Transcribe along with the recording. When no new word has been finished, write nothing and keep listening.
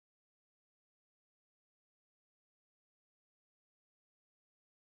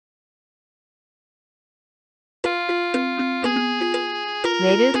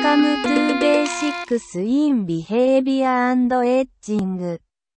Welcome to Basics in Behavior and Etching.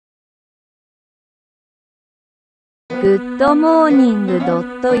 Good morning.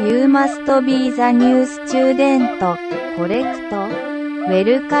 You must be the new student, correct?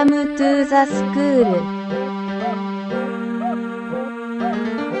 Welcome to the school.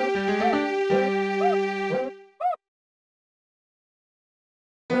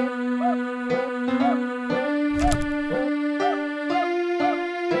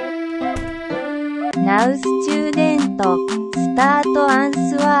 Now student, start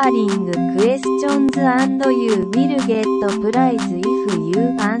answering questions and you will get prize if you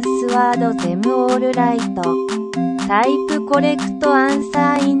answered them all right. Type correct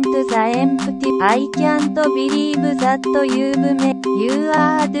answer into the empty. I can't believe that you've made. You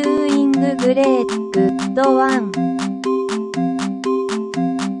are doing great. Good one.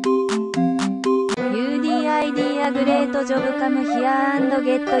 Idea great job, come here and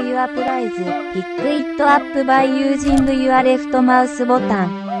get your prize. Pick it up by using your left mouse button.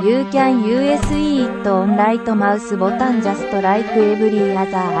 You can use it on right mouse button just like every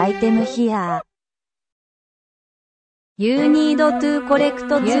other item here. You need to collect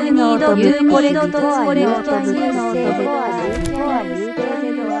two notes.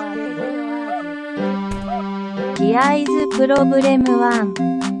 Here is problem 1.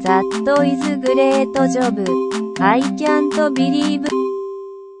 That is great job. I can't believe.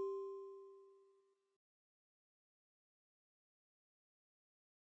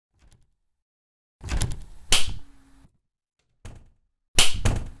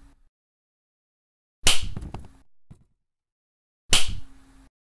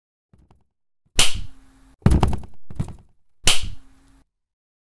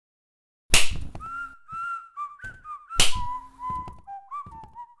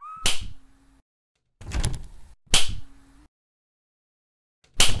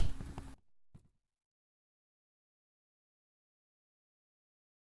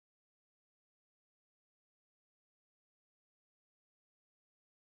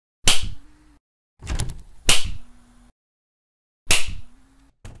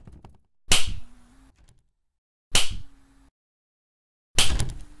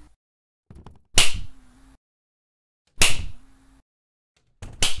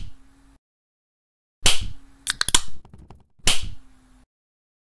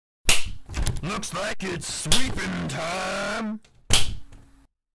 Looks like it's sweeping time.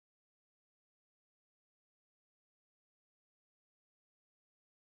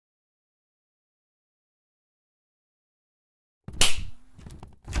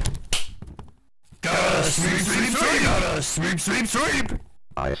 Gotta sweep, sweep, sweep! Gotta sweep, sweep, sweep!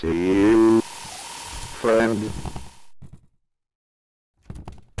 I see you, friend.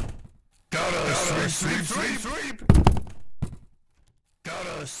 Gotta sweep, sweep, sweep, sweep!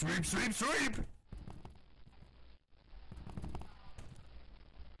 Gotta sweep, sweep, sweep!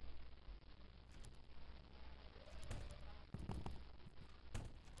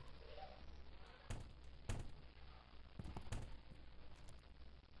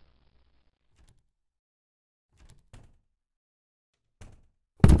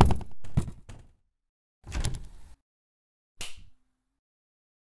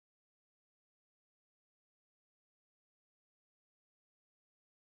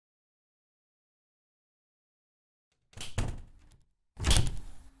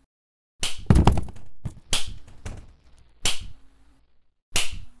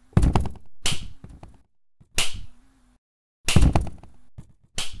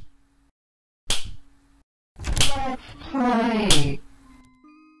 Let's play.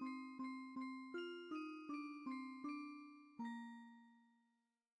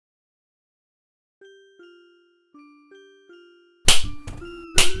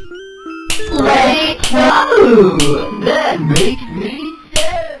 Play two. That makes me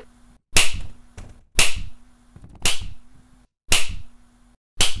sad.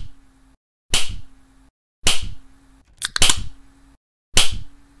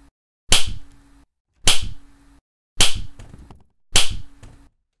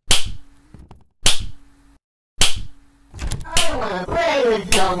 I wanna play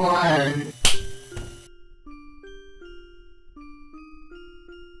with someone.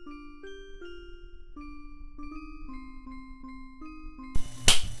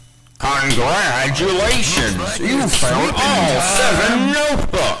 Congratulations! You found all 7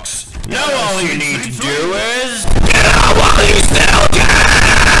 notebooks! Now all you need to do is... Get out while you still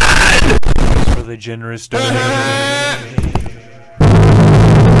can! Thanks for the generous donation.